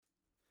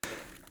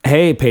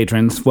Hey,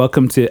 patrons.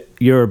 Welcome to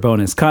your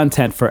bonus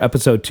content for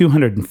episode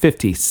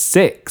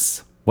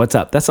 256. What's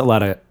up? That's a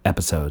lot of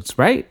episodes,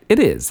 right? It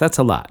is. That's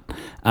a lot.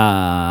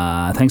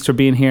 Thanks for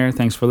being here.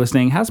 Thanks for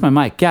listening. How's my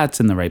mic? Yeah, it's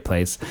in the right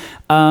place.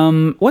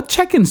 What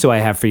check-ins do I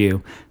have for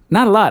you?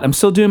 Not a lot. I'm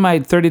still doing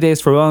my 30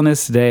 days for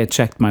wellness. Today I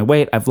checked my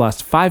weight. I've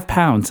lost 5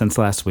 pounds since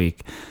last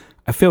week.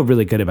 I feel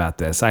really good about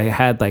this. I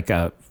had like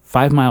a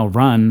 5-mile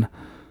run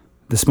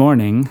this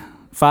morning.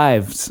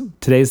 Fives.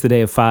 Today's the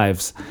day of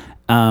fives.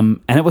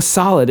 And it was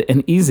solid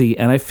and easy,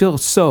 and I feel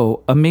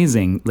so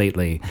amazing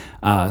lately.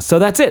 So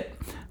that's it.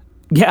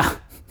 Yeah.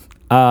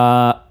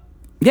 I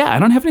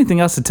don't have anything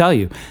else to tell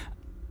you.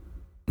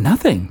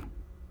 Nothing.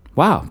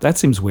 Wow, that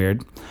seems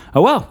weird.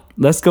 Oh, well,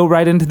 let's go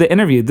right into the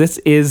interview. This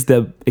is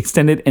the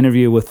extended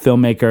interview with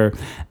filmmaker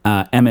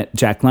Emmett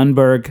Jack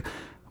Lundberg.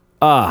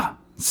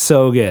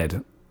 So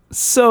good.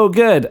 So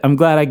good. I'm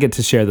glad I get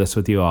to share this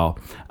with you all.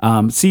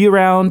 See you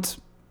around.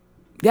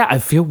 Yeah, I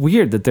feel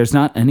weird that there's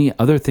not any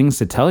other things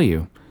to tell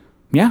you.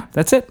 Yeah,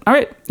 that's it. All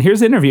right, here's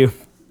the interview.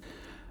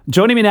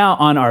 Joining me now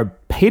on our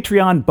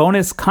Patreon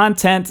bonus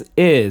content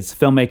is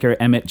filmmaker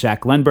Emmett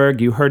Jack Lundberg.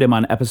 You heard him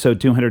on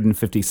episode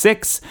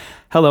 256.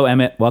 Hello,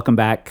 Emmett. Welcome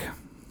back.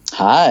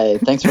 Hi.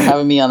 Thanks for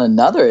having me on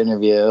another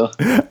interview.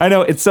 I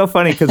know. It's so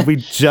funny because we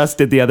just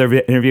did the other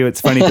interview.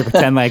 It's funny to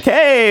pretend like,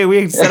 hey,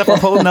 we set up a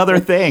whole nother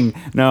thing.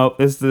 No,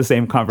 this is the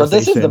same conversation.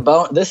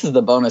 But this is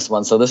the bonus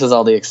one, so this is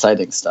all the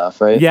exciting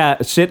stuff, right?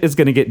 Yeah, shit is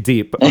going to get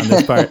deep on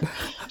this part.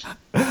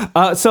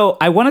 So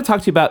I want to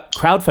talk to you about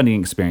crowdfunding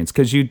experience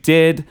because you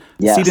did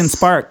Seed and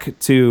Spark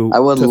I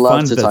would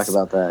love to this. talk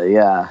about that.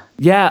 Yeah.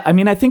 Yeah. I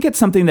mean, I think it's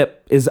something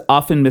that is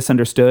often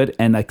misunderstood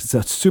and like it's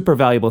a super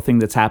valuable thing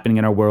that's happening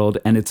in our world,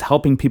 and it's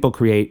helping people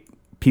create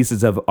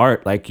pieces of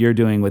art like you're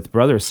doing with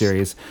Brothers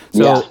series.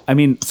 So, I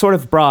mean, sort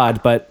of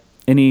broad, but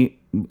any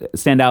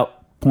standout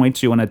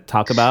points you want to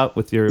talk about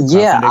with your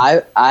crowdfunding?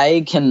 Yeah,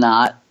 I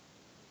cannot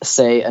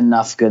say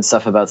enough good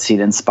stuff about Seed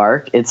and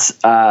Spark. It's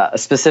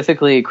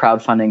specifically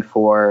crowdfunding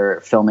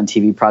for film and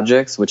TV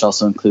projects, which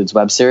also includes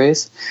web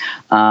series.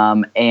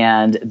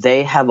 And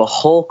they have a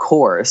whole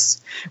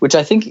course, which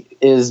I think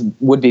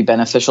would be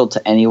beneficial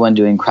to anyone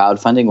doing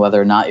crowdfunding,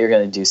 whether or not you're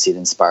going to do Seed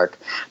and Spark.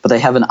 But they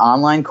have an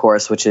online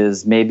course, which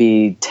is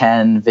maybe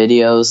 10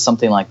 videos,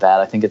 something like that.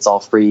 I think it's all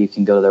free. You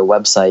can go to their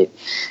website.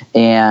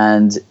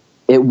 And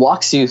it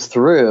walks you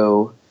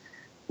through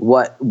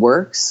what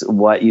works,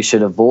 what you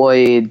should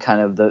avoid,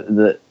 kind of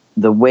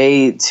the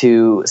way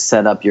to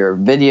set up your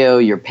video,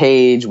 your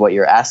page, what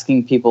you're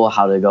asking people,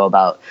 how to go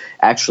about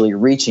actually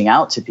reaching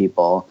out to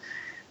people,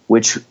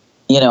 which,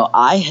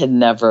 I had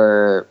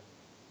never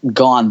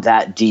gone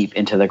that deep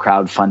into the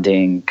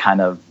crowdfunding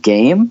kind of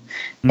game.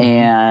 Mm-hmm.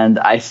 And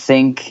I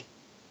think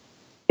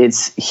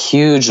it's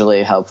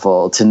hugely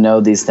helpful to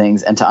know these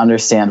things and to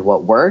understand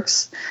what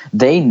works.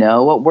 They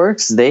know what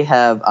works. They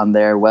have on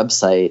their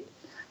website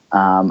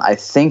I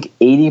think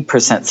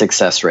 80%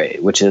 success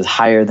rate, which is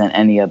higher than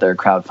any other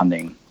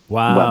crowdfunding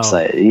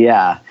website.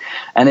 Yeah.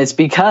 And it's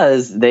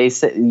because they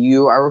say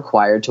you are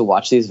required to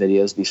watch these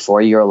videos before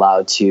you're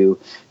allowed to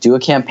do a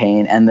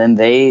campaign. And then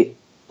they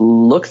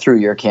look through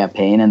your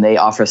campaign and they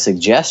offer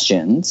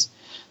suggestions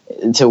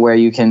to where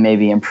you can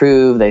maybe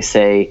improve. They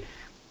say,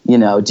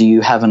 do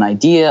you have an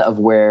idea of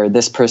where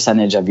this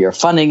percentage of your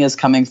funding is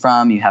coming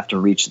from? You have to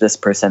reach this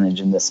percentage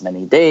in this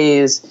many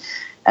days.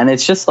 And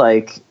it's just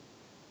like,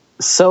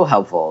 so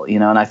helpful,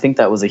 and I think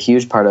that was a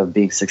huge part of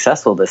being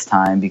successful this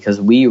time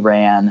because we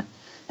ran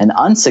an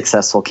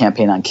unsuccessful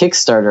campaign on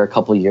Kickstarter a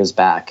couple years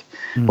back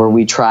where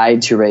we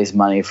tried to raise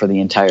money for the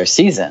entire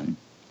season.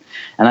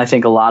 And I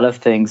think a lot of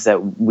things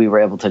that we were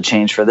able to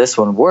change for this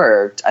one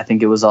worked. I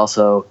think it was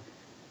also,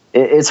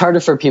 it's harder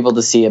for people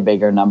to see a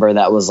bigger number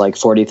that was like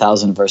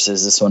 40,000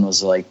 versus this one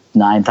was like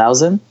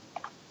 9,000.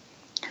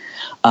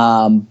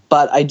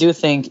 But I do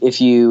think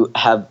if you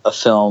have a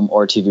film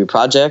or TV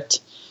project,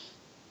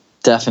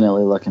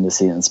 definitely look into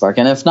Seed and Spark.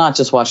 And if not,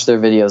 just watch their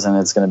videos and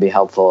it's going to be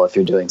helpful if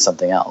you're doing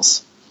something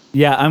else.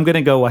 Yeah, I'm going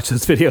to go watch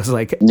those videos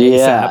like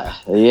ASAP.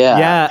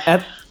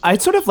 Yeah. I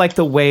sort of like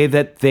the way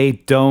that they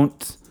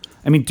don't,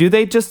 do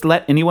they just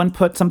let anyone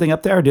put something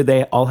up there or do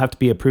they all have to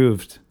be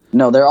approved?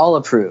 No, they're all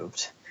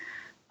approved.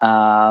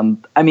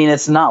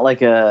 It's not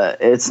like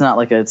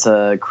it's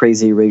a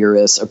crazy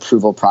rigorous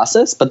approval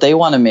process, but they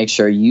want to make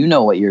sure you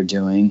know what you're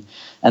doing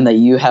and that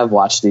you have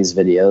watched these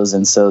videos.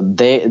 And so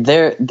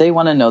they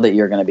want to know that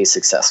you're going to be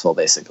successful,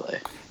 basically.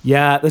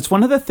 Yeah. That's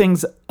one of the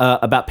things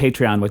about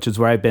Patreon, which is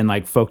where I've been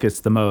like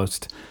focused the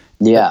most.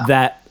 Yeah.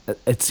 That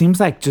it seems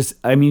like you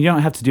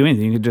don't have to do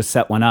anything. You can just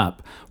set one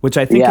up, which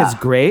I think is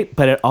great.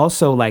 But it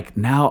also like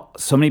now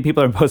so many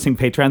people are posting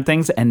Patreon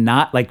things and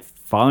not like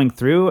following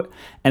through.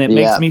 And it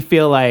makes me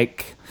feel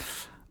like,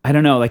 I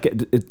don't know, like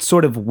it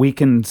sort of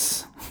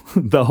weakens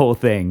the whole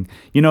thing.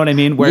 You know what I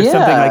mean? Where something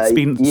like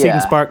Seed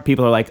and Spark,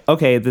 people are like,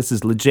 okay, this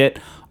is legit.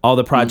 All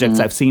the projects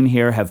I've seen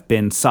here have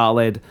been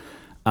solid.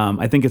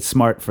 I think it's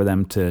smart for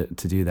them to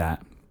do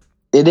that.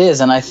 It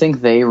is, and I think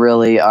they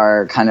really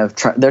are kind of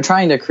they're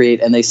trying to create,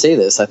 and they say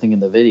this, I think, in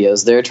the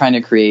videos, they're trying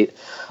to create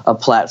a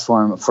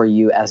platform for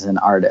you as an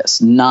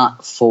artist,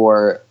 not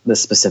for the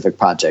specific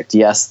project.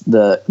 Yes,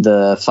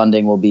 the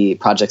funding will be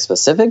project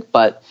specific,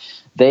 but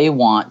they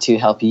want to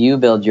help you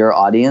build your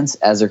audience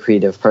as a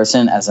creative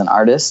person, as an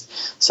artist,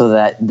 so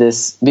that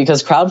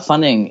because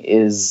crowdfunding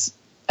is,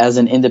 as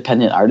an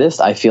independent artist,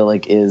 I feel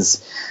like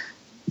is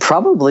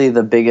probably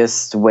the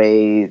biggest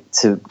way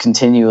to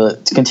continue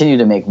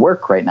to make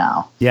work right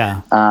now.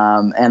 Yeah.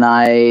 And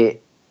I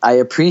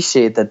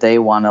appreciate that they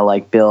want to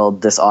like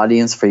build this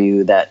audience for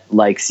you that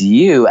likes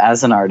you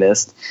as an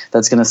artist,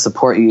 that's going to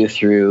support you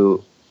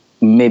through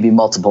maybe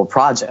multiple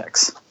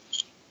projects.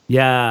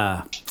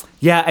 Yeah.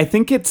 Yeah, I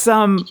think it's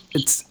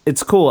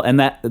cool, and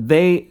that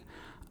they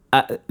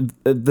one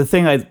of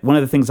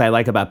the things I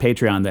like about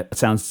Patreon that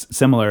sounds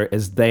similar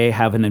is they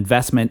have an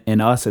investment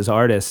in us as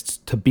artists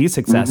to be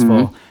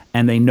successful,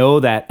 and they know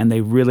that, and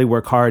they really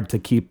work hard to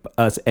keep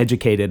us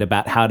educated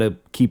about how to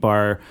keep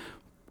our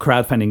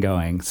crowdfunding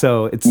going.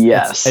 So it's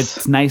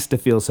nice to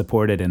feel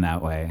supported in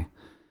that way.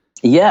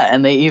 Yeah,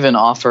 and they even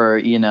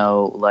offer,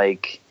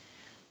 like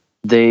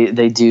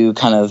they do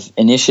kind of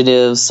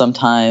initiatives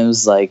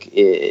sometimes, like,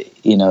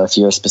 if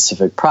you're a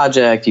specific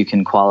project, you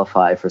can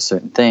qualify for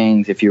certain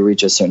things. If you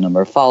reach a certain number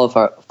of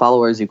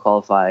followers, you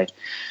qualify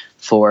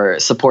for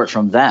support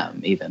from them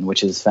even,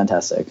 which is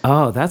fantastic.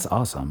 Oh, that's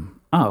awesome.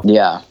 Oh,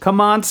 yeah.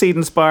 Come on, Seed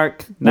and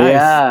Spark. Nice.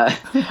 Yeah.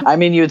 I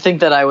mean, you would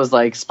think that I was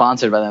like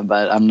sponsored by them,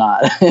 but I'm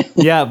not.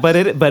 Yeah, but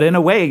in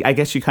a way, I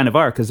guess you kind of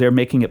are, because they're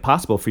making it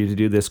possible for you to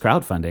do this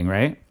crowdfunding,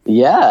 right?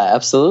 Yeah,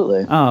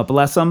 absolutely. Oh,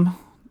 bless them.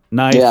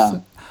 Nice. Yeah.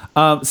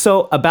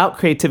 So about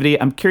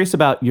creativity, I'm curious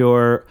about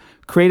your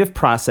creative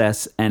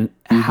process and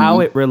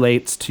how it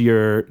relates to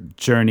your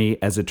journey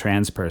as a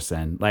trans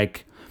person.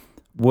 Like,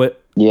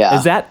 what? Yeah.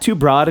 Is that too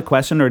broad a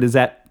question, or does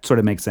that sort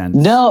of make sense?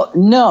 No.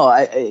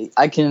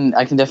 I can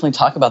definitely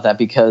talk about that,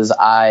 because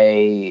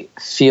I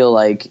feel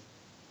like,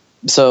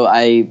 so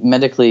I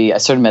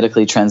started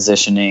medically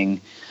transitioning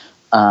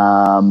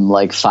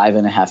like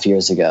 5.5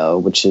 years ago,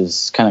 which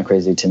is kind of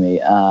crazy to me.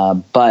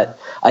 But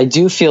I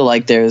do feel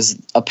like there's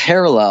a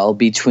parallel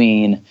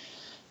between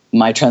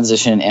my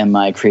transition and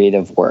my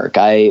creative work.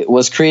 I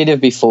was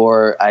creative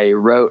before, I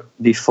wrote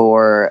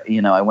before,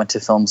 I went to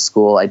film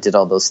school, I did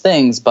all those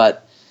things,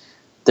 but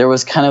there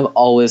was kind of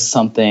always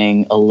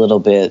something a little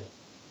bit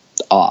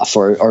off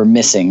or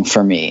missing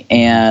for me.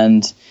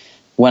 And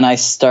when I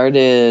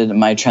started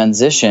my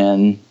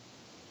transition,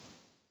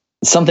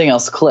 something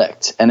else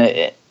clicked. And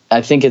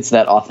I think it's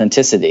that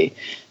authenticity,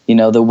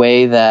 the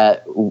way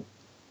that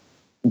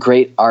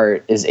great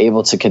art is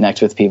able to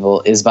connect with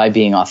people is by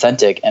being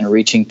authentic and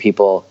reaching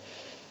people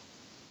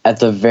at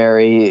the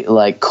very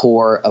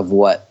core of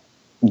what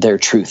their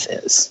truth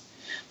is.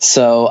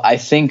 So I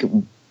think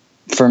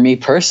for me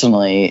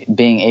personally,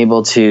 being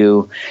able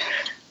to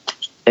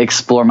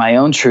explore my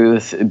own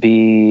truth,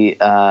 be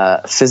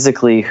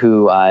physically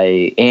who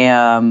I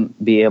am,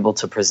 be able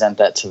to present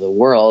that to the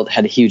world,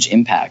 had a huge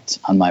impact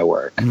on my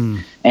work.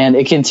 And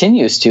it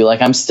continues to.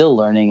 I'm still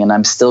learning and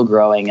I'm still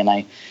growing,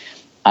 and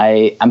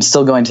I'm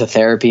still going to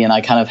therapy, and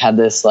I kind of had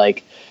this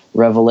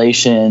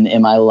revelation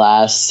in my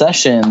last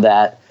session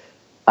that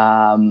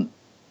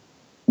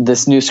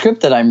this new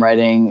script that I'm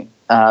writing,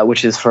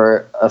 which is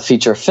for a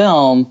feature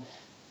film,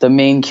 the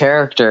main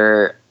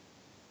character,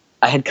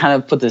 I had kind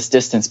of put this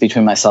distance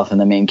between myself and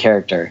the main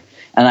character.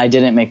 And I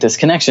didn't make this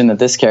connection that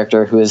this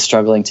character, who is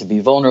struggling to be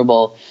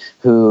vulnerable,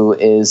 who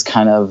is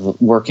kind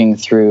of working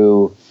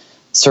through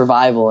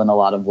survival in a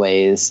lot of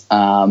ways,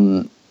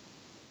 had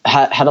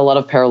a lot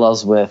of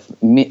parallels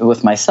with me,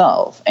 with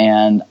myself.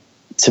 And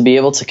to be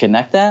able to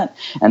connect that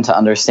and to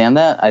understand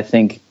that, I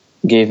think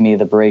gave me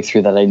the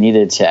breakthrough that I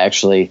needed to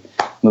actually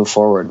move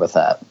forward with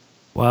that.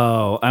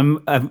 Wow.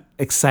 I'm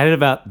excited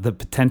about the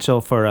potential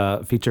for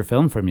a feature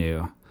film from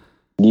you.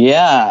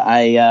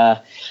 Yeah,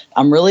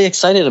 I'm really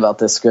excited about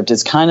this script.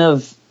 It's kind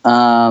of,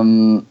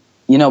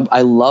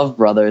 I love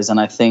Brothers, and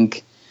I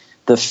think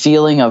the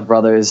feeling of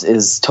Brothers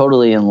is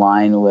totally in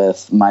line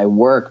with my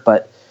work,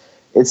 but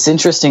it's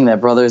interesting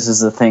that Brothers is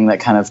the thing that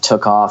kind of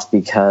took off,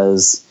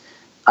 because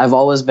I've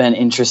always been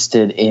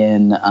interested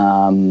in,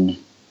 kind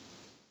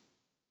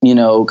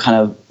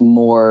of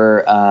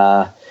more,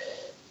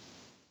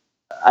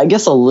 I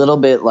guess a little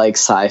bit like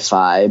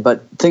sci-fi,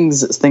 but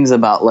things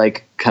about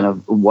kind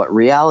of what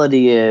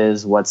reality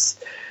is, what's,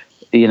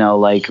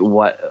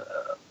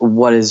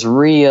 what is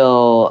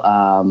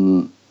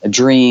real,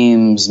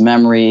 dreams,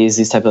 memories,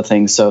 these type of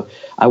things. So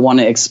I want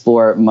to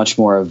explore much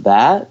more of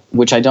that,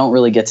 which I don't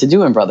really get to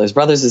do in Brothers.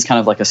 Brothers is kind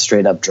of like a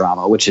straight up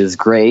drama, which is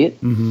great,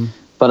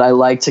 but I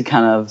like to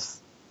kind of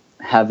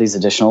have these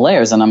additional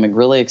layers, and I'm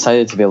really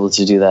excited to be able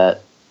to do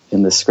that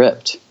in the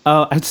script.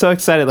 Oh, I'm so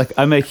excited.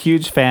 I'm a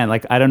huge fan.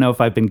 I don't know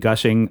if I've been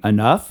gushing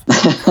enough,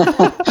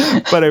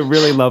 but I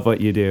really love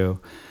what you do.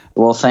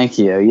 Well, thank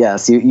you.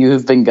 Yes,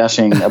 you've been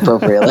gushing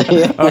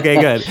appropriately.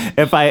 Okay, good.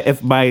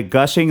 If my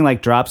gushing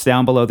drops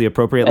down below the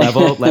appropriate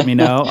level, let me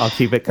know. I'll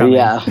keep it coming.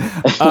 Yeah.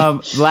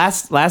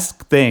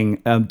 Last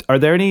thing. Are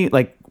there any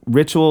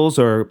rituals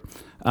or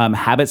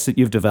habits that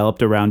you've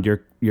developed around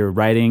your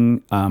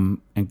writing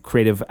and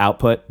creative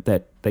output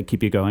that that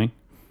keep you going?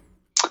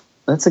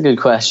 That's a good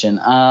question.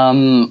 Do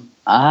I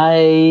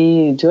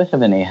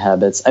have any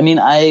habits? I mean,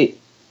 I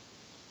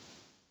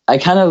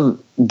kind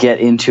of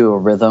get into a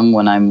rhythm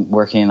when I'm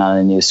working on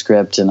a new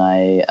script, and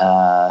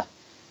I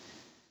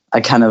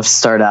kind of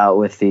start out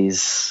with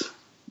these,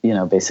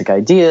 basic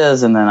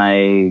ideas, and then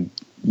I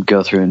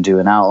go through and do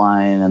an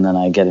outline, and then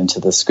I get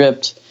into the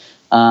script.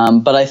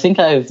 But I think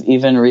I've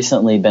even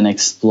recently been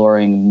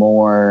exploring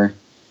more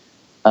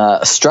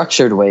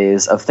structured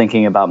ways of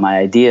thinking about my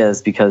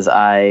ideas, because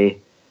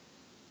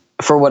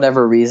for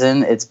whatever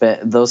reason, it's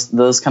been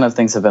those kind of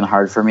things have been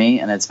hard for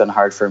me, and it's been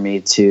hard for me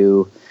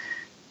to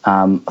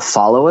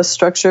follow a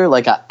structure.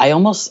 Like I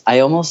almost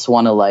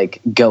want to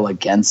like go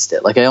against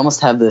it. Like I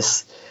almost have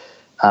this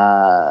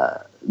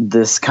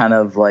kind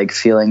of like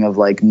feeling of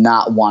like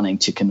not wanting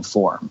to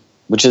conform,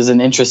 which is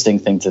an interesting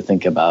thing to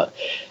think about.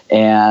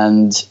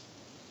 And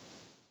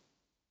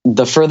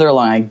the further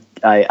along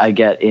I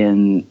get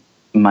in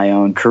my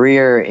own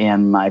career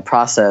and my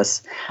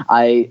process,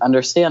 I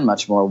understand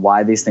much more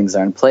why these things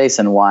are in place,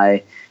 and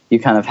why you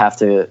kind of have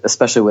to,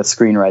 especially with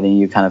screenwriting,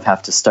 you kind of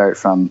have to start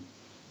from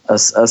a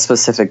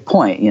specific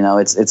point.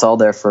 It's all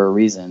there for a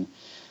reason.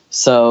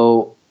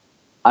 So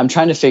I'm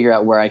trying to figure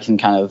out where I can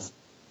kind of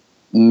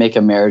make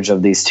a marriage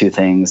of these two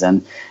things,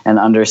 and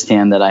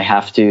understand that I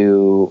have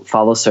to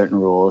follow certain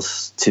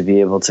rules to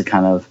be able to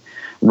kind of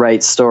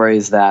write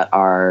stories that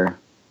are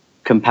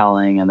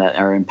compelling and that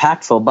are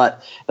impactful,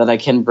 but that I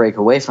can break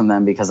away from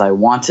them because I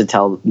want to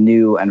tell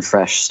new and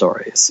fresh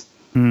stories.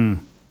 Yay.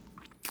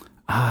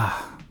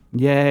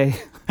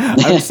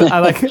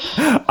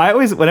 I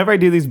always, whenever I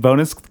do these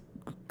bonus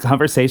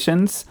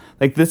conversations,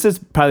 like this is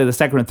probably the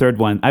second or third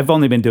one. I've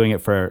only been doing it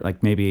for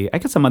like maybe, I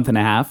guess, a month and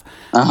a half.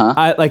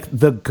 I like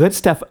the good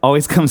stuff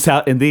always comes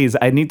out in these.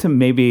 I need to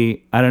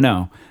maybe, I don't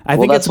know. I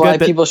think that's why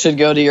people should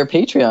go to your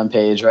Patreon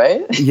page,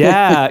 right?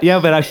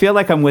 Yeah. But I feel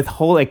like I'm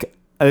withholding,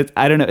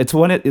 I don't know. It's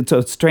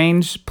a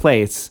strange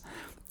place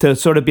to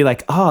sort of be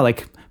like, oh,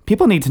 like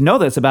people need to know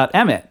this about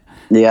Emmett.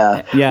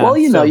 Yeah. Well,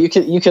 you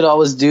could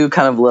always do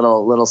kind of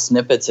little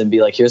snippets and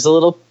be like, here's a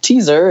little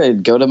teaser,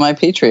 and go to my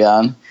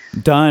Patreon.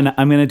 Done.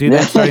 I'm going to do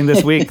that starting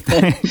this week.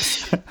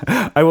 Thanks.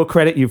 I will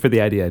credit you for the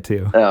idea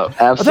too. Oh,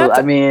 absolutely.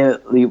 I mean,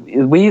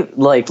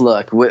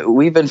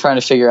 we've been trying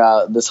to figure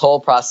out this whole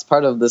process.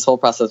 Part of this whole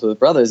process with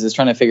Brothers is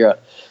trying to figure out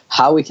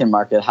how we can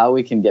market, how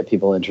we can get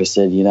people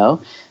interested,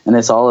 and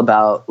it's all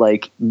about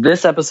like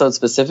this episode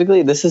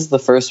specifically. This is the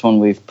first one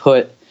we've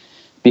put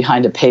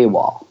behind a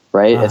paywall,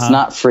 right? It's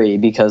not free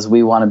because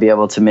we want to be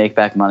able to make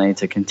back money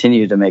to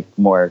continue to make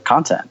more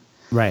content.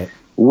 Right.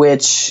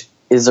 Which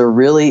is a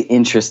really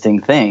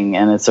interesting thing,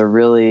 and it's a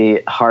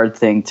really hard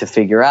thing to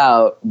figure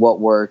out what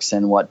works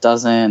and what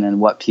doesn't, and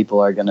what people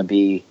are going to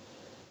be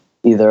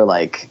either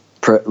like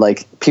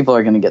people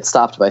are going to get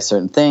stopped by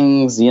certain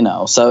things,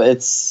 so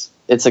it's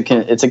a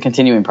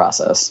continuing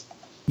process.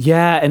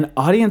 Yeah. And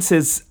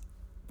audiences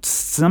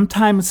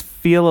sometimes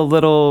feel a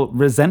little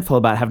resentful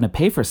about having to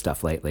pay for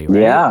stuff lately,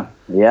 right?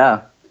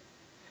 Yeah.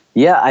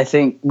 I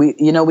think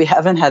we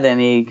haven't had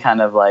any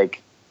kind of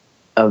like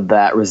of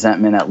that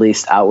resentment, at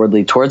least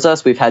outwardly towards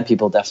us. We've had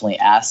people definitely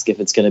ask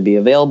if it's going to be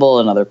available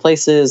in other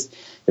places,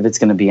 if it's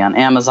going to be on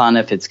Amazon,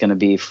 if they're going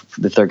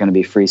to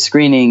be free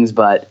screenings.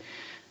 But,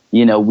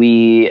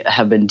 we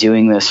have been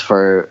doing this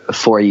for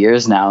 4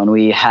 years now, and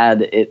we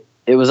had it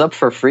was up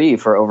for free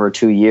for over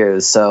 2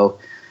 years. So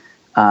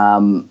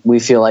we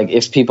feel like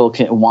if people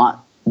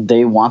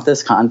want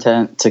this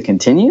content to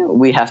continue,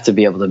 we have to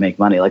be able to make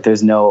money. Like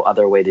there's no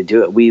other way to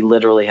do it. We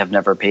literally have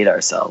never paid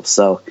ourselves.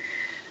 So,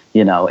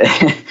 we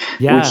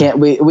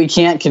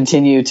can't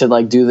continue to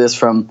like do this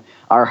from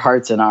our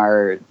hearts and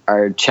our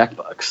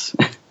checkbooks.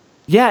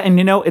 Yeah. And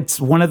it's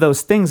one of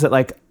those things that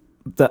like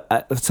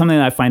something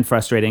that I find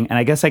frustrating. And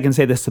I guess I can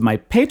say this to my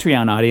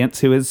Patreon audience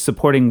who is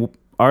supporting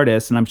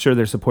artists, and I'm sure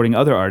they're supporting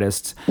other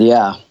artists.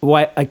 Yeah.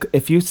 Why, like,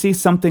 if you see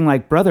something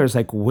like Brothers,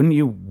 like, wouldn't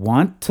you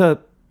want to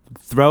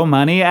throw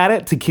money at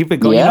it to keep it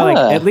going?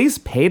 Yeah. At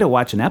least pay to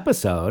watch an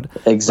episode.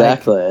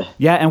 Exactly.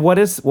 And what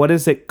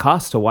does it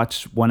cost to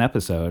watch one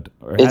episode?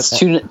 It's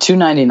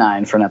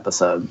 $2.99 for an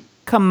episode.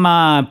 Come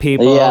on,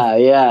 people.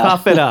 Yeah.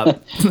 Cough it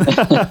up.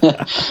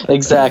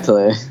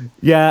 Exactly.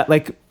 Yeah,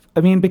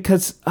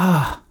 because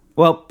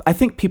I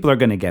think people are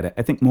going to get it.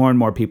 I think more and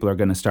more people are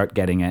going to start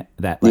getting it.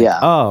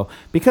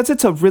 Because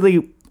it's a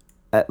really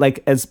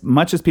as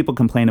much as people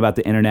complain about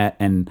the internet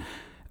and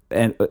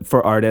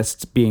for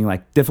artists being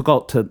like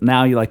difficult to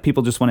now,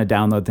 people just want to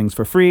download things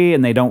for free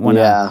and they don't want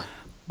to. Yeah.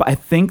 But I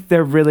think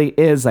there really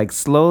is like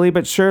slowly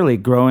but surely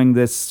growing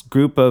this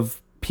group of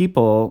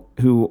people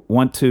who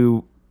want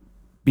to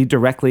be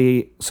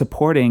directly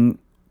supporting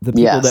the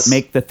people that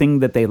make the thing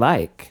that they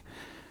like.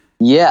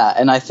 Yeah.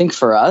 And I think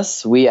for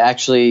us, we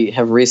actually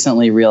have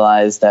recently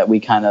realized that we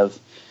kind of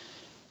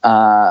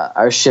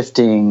are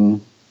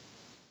shifting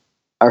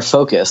our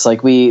focus.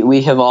 Like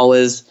we have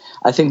always,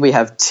 I think we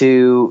have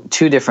two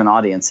different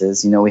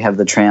audiences. We have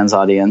the trans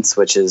audience,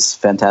 which is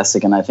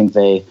fantastic. And I think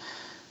they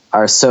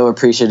are so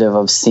appreciative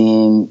of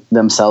seeing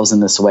themselves in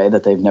this way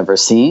that they've never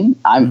seen.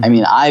 I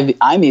mean,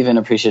 I'm even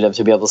appreciative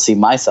to be able to see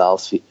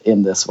myself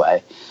in this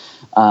way.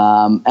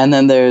 And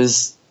then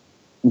there's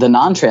the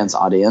non-trans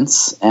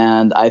audience,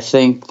 and I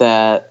think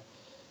that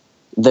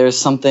there's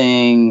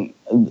something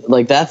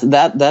like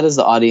that is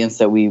the audience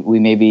that we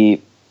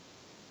maybe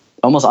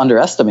almost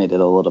underestimated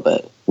a little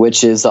bit,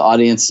 which is the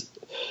audience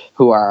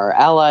who are our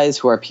allies,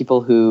 who are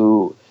people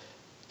who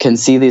can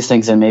see these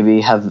things and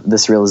maybe have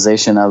this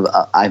realization of,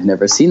 I've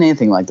never seen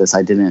anything like this.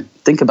 I didn't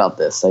think about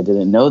this. I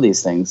didn't know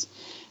these things.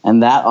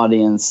 And that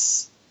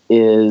audience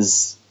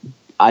is,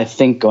 I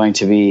think, going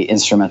to be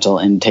instrumental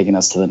in taking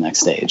us to the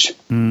next stage.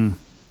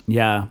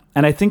 Yeah.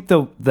 And I think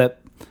that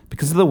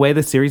because of the way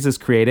the series is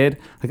created,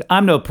 like,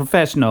 I'm no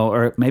professional,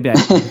 or maybe I'm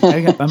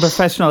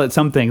professional at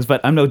some things, but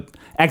I'm no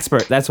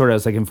expert. That's what I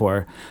was looking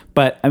for.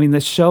 But I mean,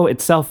 the show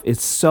itself is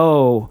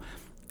so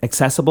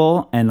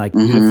accessible and like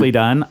beautifully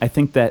done. I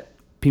think that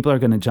people are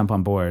going to jump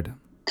on board.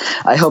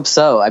 I hope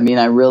so. I mean,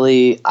 I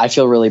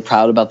feel really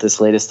proud about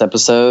this latest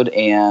episode,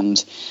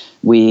 and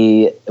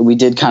we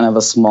did kind of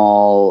a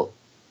small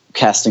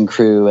cast and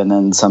crew and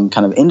then some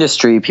kind of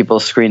industry people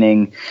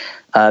screening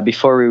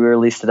before we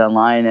released it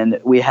online, and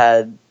we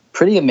had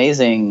pretty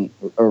amazing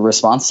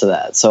response to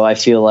that. So I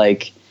feel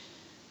like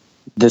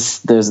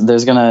there's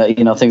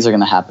gonna, things are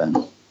gonna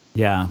happen.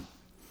 Yeah.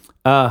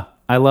 I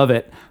love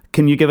it.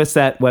 Can you give us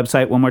that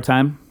website one more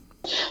time?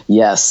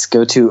 Yes,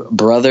 go to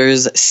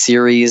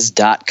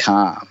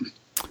brothersseries.com.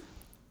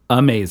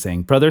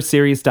 Amazing.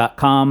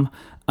 Brothersseries.com.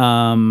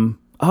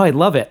 I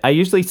love it. I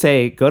usually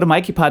say go to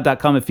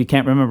MikeyPod.com if you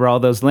can't remember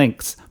all those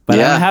links, but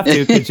I don't have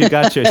to because you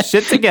got your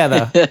shit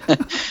together.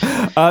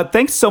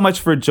 Thanks so much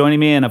for joining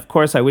me, and of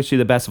course, I wish you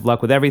the best of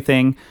luck with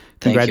everything.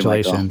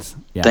 Congratulations.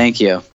 Thank you, Michael. Thank you.